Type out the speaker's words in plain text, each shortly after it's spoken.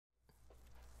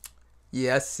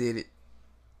Yeah, I said it.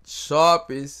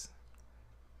 Sharpest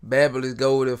Babyliss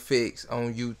Gold Effects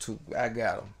on YouTube. I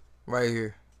got them right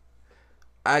here.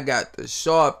 I got the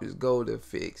sharpest gold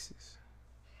effects.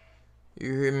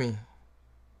 You hear me?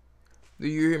 Do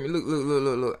you hear me?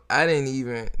 Look. I didn't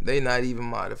even, they not even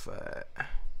modified.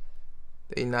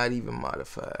 They not even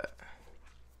modified.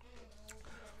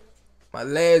 My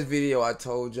last video I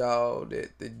told y'all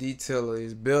that the detailer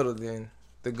is better than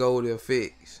the gold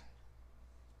effects.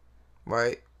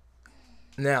 Right?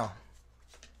 Now,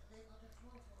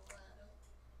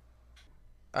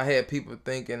 I had people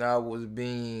thinking I was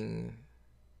being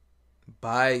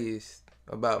biased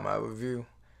about my review,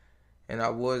 and I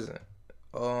wasn't.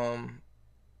 The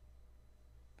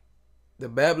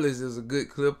Babyliss is a good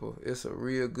clipper. It's a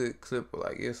real good clipper.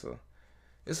 Like it's an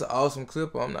awesome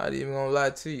clipper. I'm not even gonna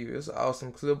lie to you. It's an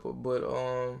awesome clipper, but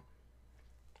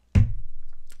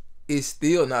it's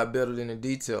still not better than the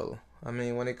detailer. I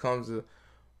mean, when it comes to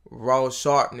raw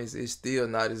sharpness, it's still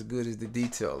not as good as the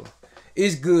detailer.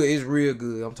 It's good. It's real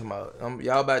good. I'm talking about.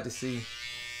 Y'all about to see.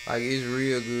 Like, it's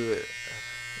real good.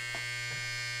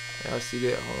 Y'all see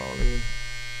that? Hold on.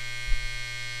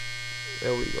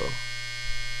 There we go.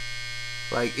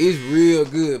 Like, it's real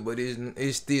good, but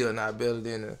it's still not better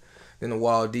than the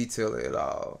Wahl detailer at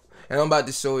all. And I'm about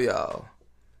to show y'all.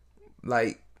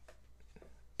 Like,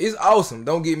 it's awesome.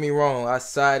 Don't get me wrong. I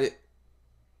said it,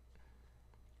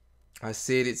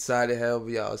 however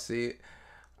y'all see it.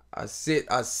 I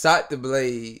sat the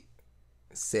blade,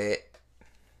 I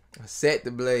set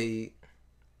the blade,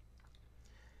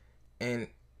 and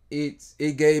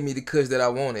it gave me the cuts that I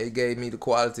wanted. It gave me the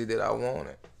quality that I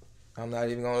wanted. I'm not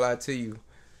even gonna lie to you.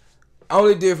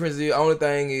 Only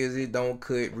thing is it don't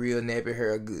cut real nappy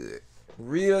hair good.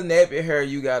 Real nappy hair,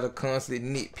 you gotta constantly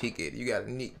nitpick it. You gotta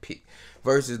nitpick.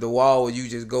 Versus the Wahl, where you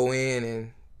just go in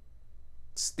and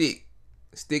stick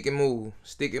and move.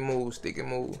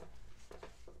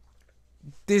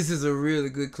 This is a really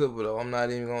good clipper though. I'm not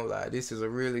even gonna lie. This is a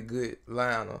really good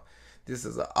liner. This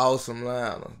is an awesome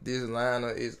liner. This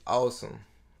liner is awesome.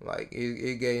 Like,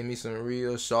 it gave me some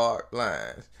real sharp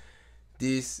lines.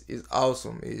 This is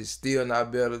awesome. It's still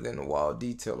not better than the Wahl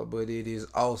detailer, but it is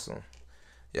awesome.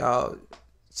 Y'all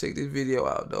check this video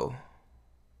out though.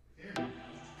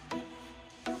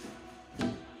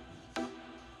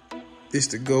 It's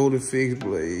the gold effects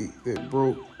blade that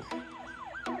broke.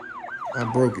 I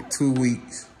broke it 2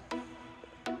 weeks.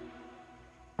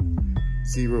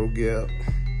 0 gap.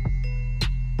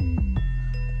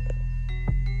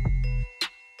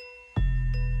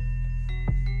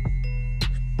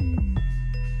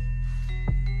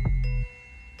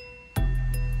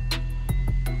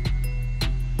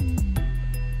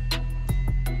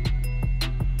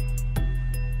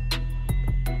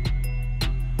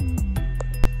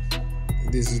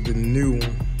 This is the new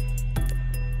one.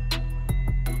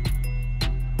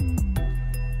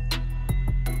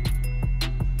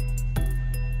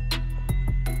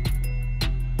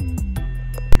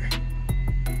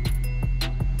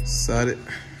 Side it.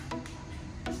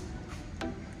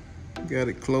 Got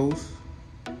it close.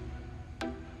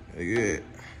 Yeah.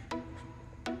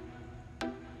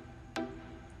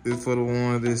 This for the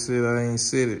one that said I ain't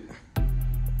said it.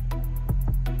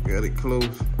 Got it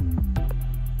close.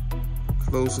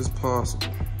 Close as possible.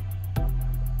 I'm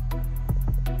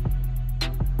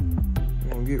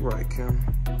gonna get right, camera.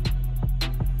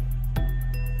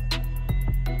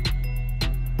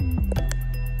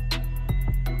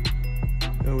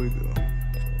 There we go.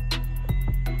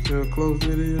 See how close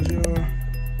it is, y'all?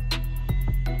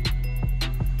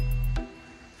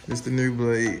 It's the new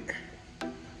blade.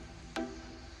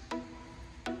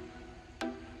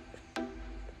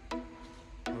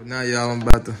 Oh, now y'all, I'm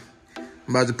about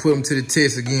to put them to the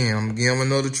test again. I'm gonna give them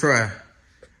another try.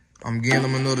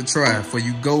 For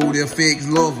you gold effects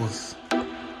lovers.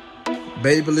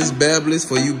 Babyliss,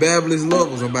 for you Babyliss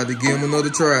lovers, I'm about to give them another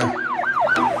try.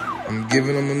 I'm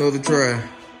giving them another try.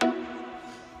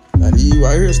 Now these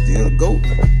right here still the GOAT.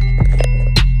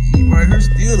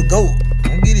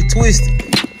 Don't get it twisted.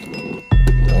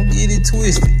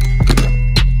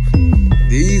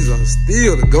 These are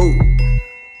still the GOAT.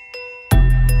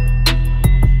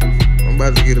 I'm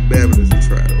about to get a Babyliss to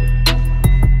try though.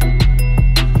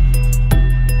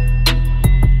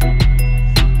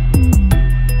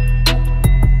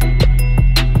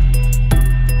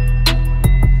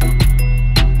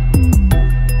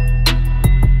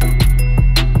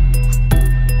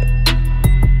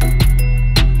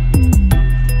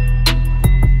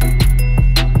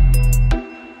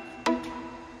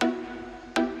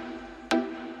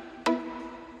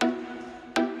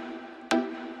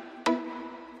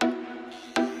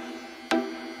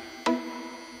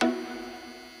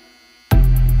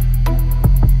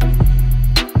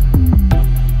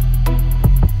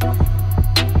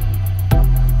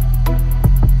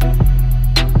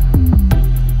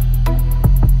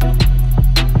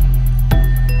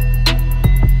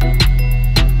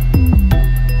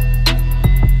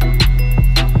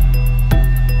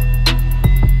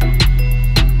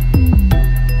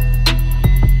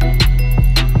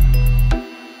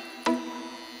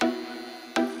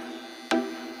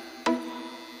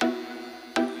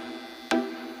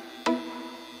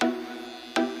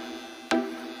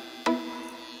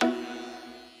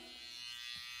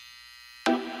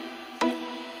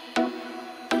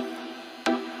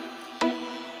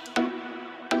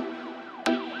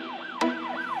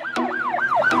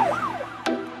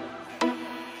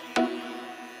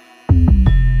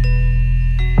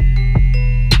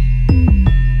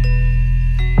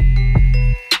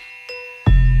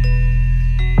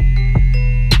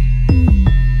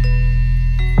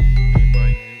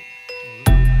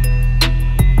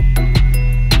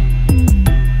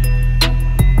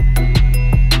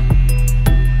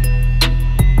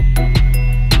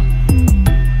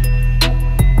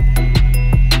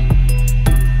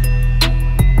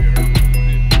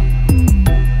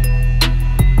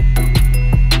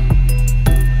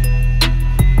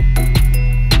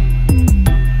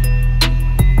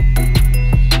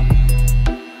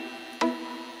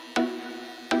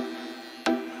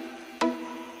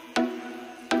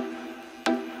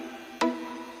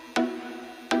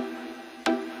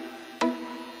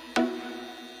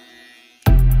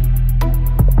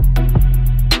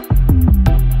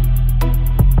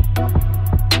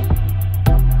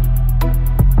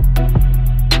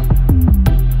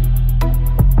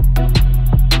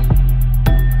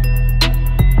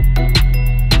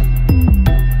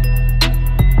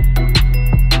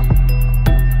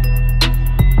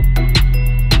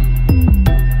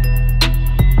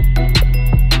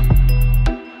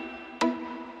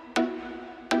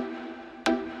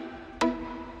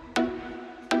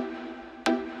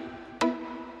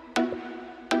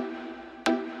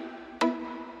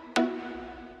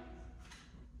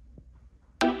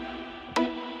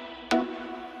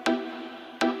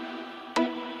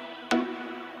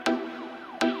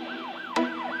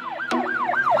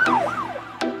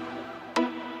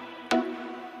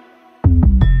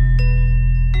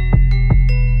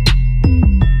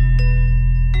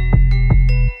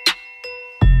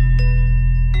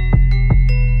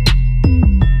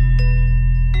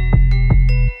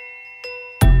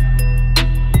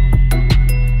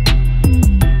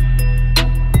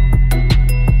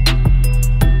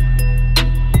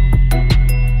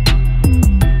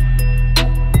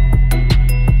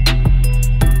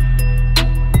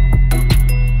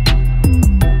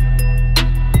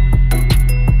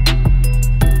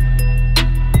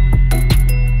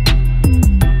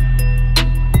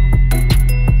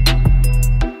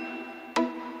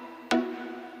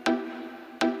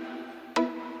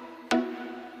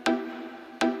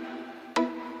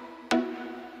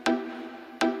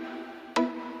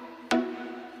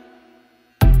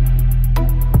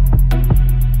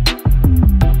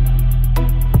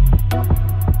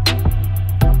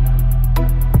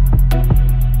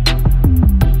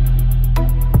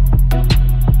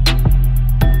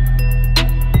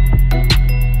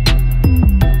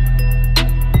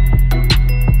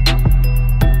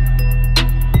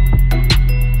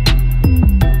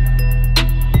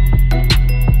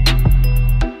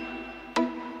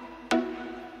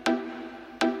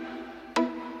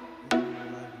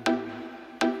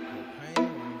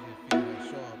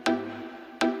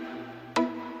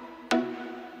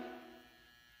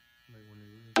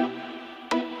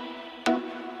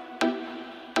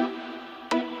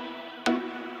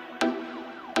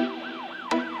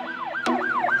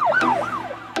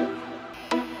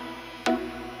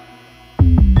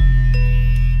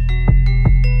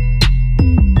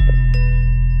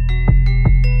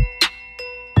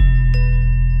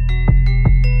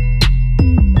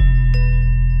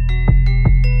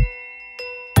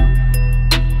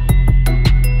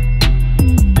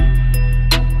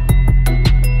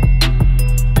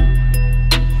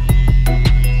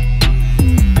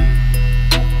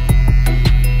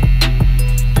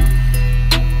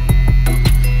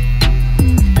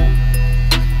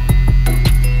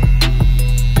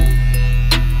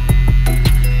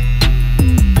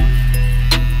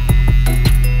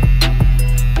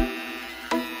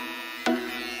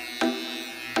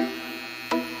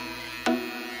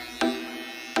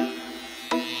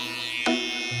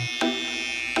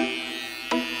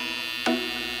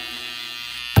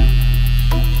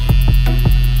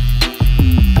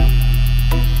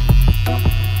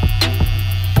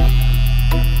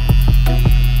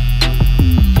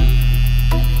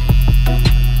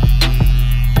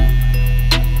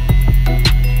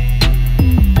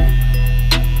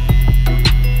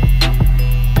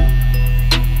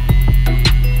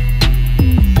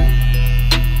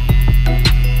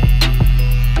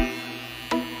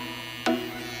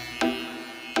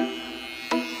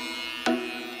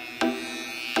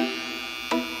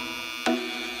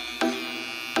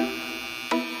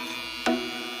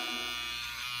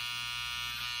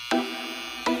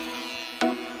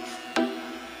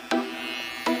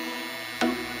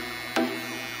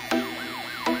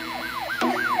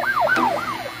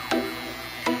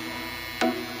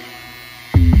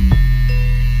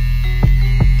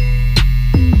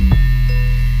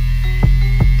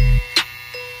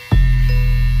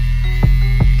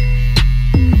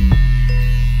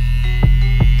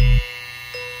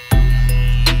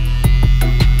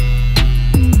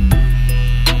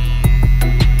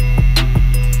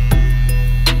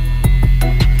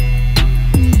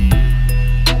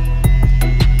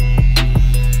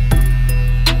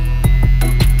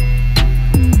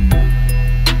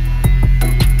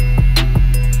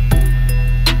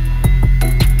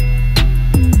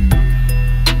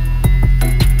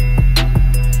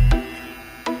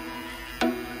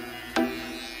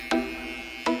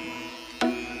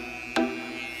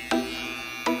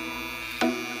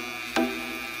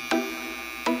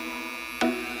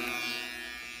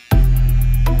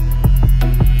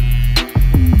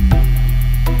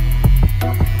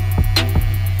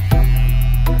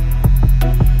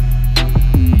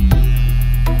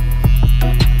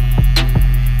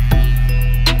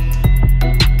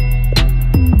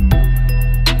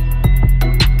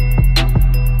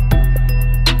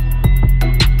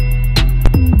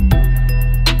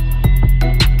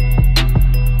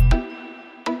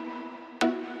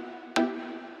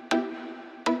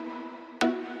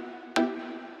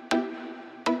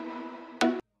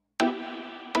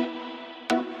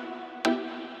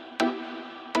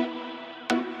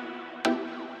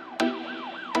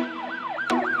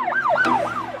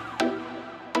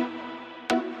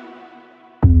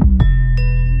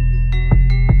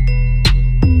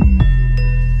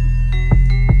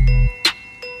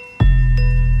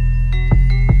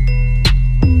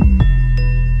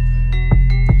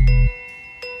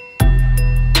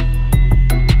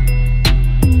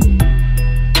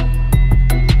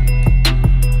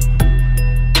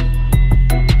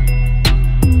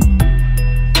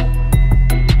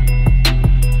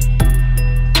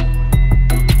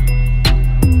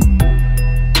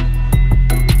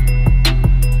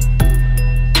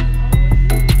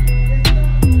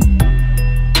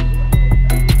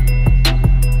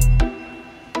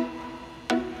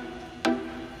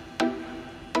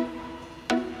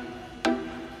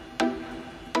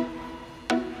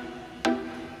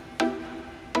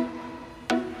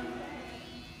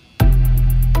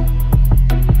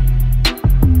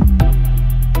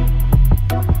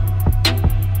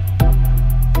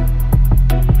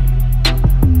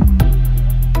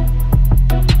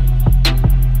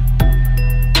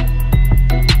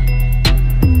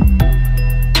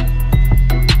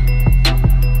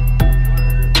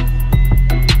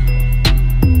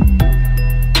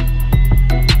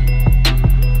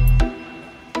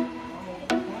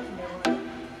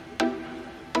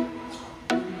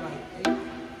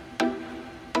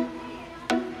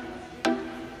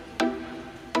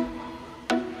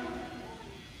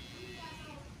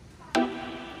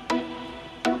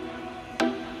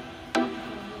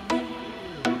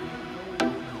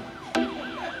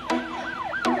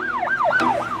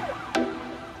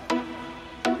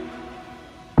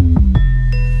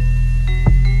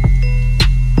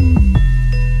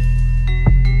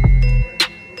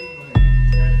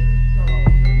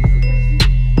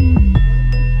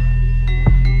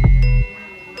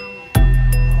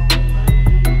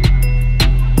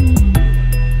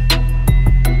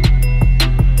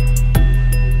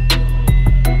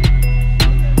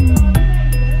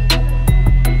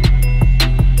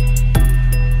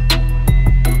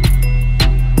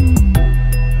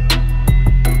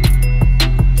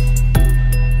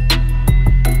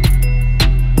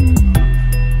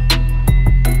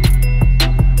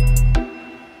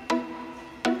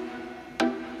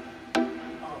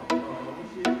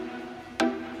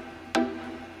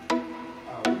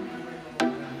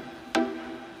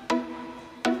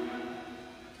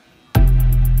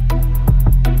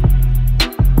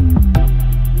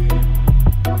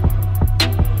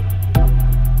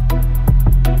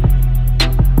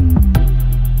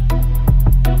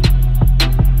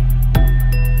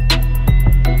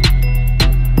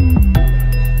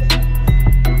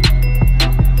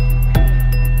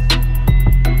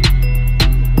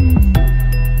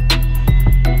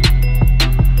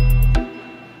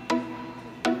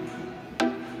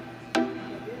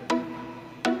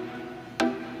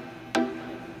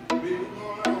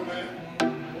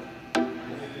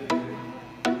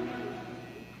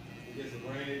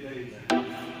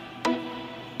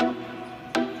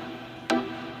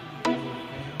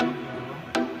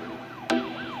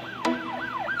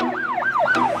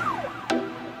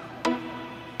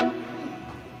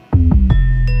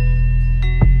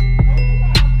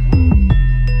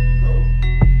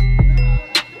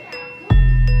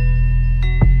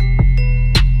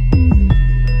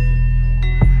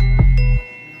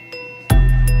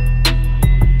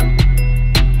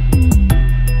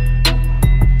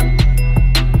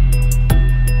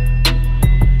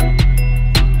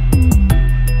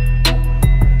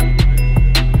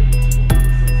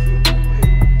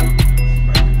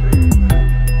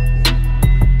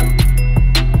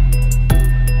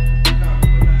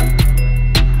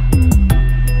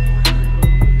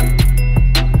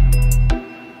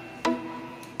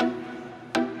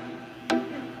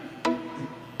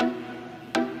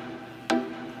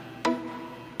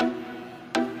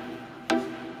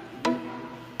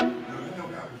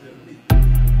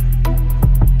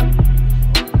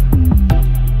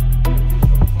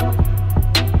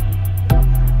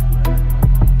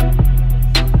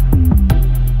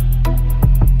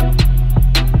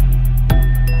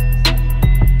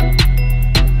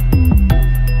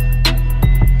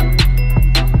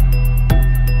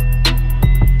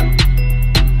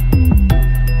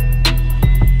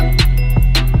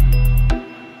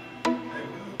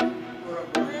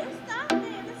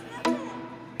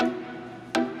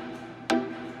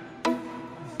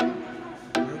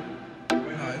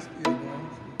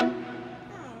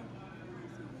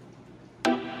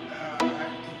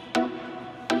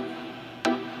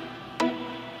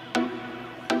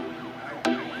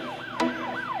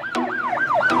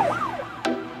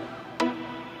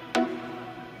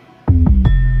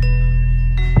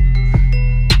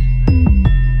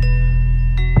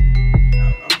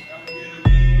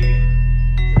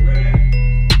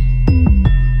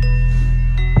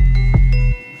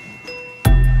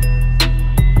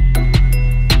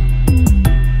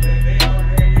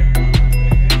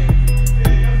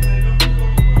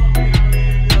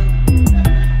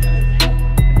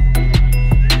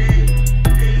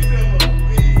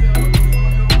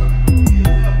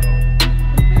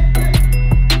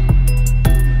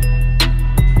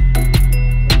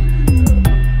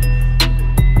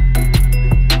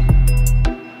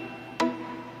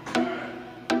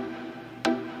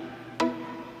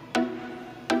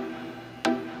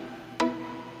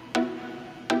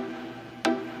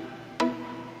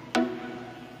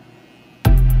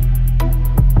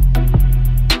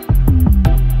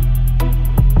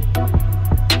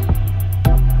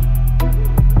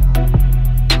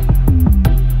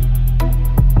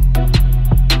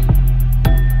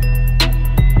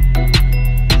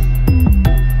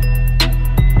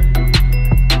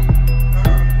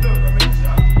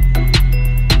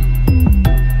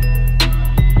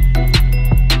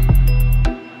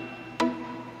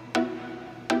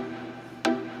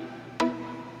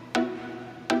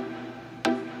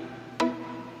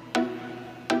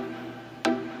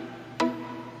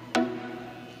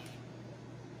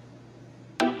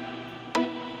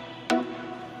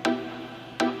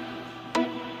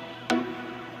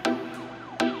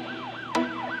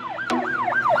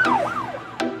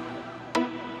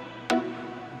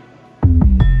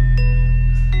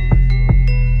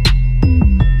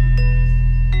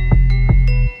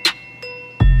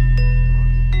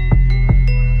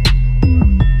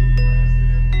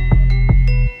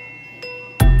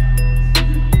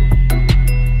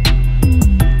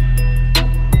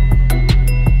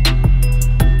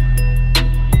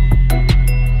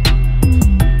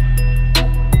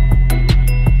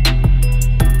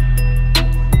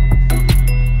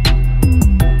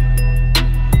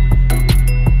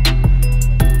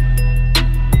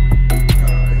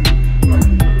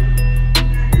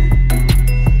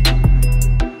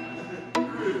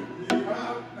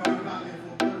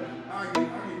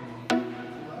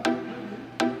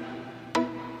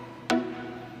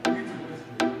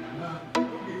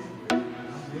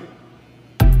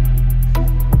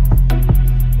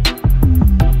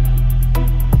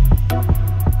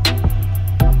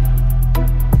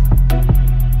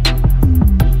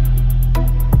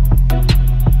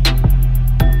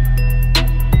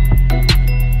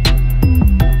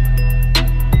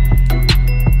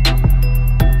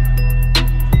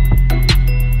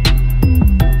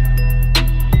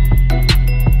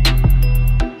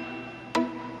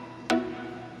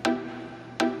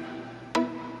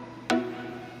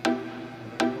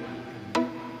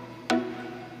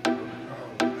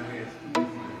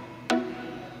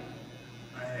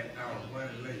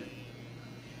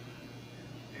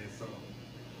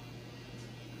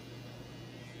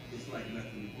 like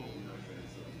nothing before, you know what I'm saying?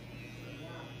 So,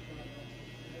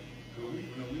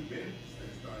 we been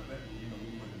started back, we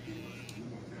want to get, we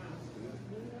want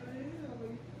to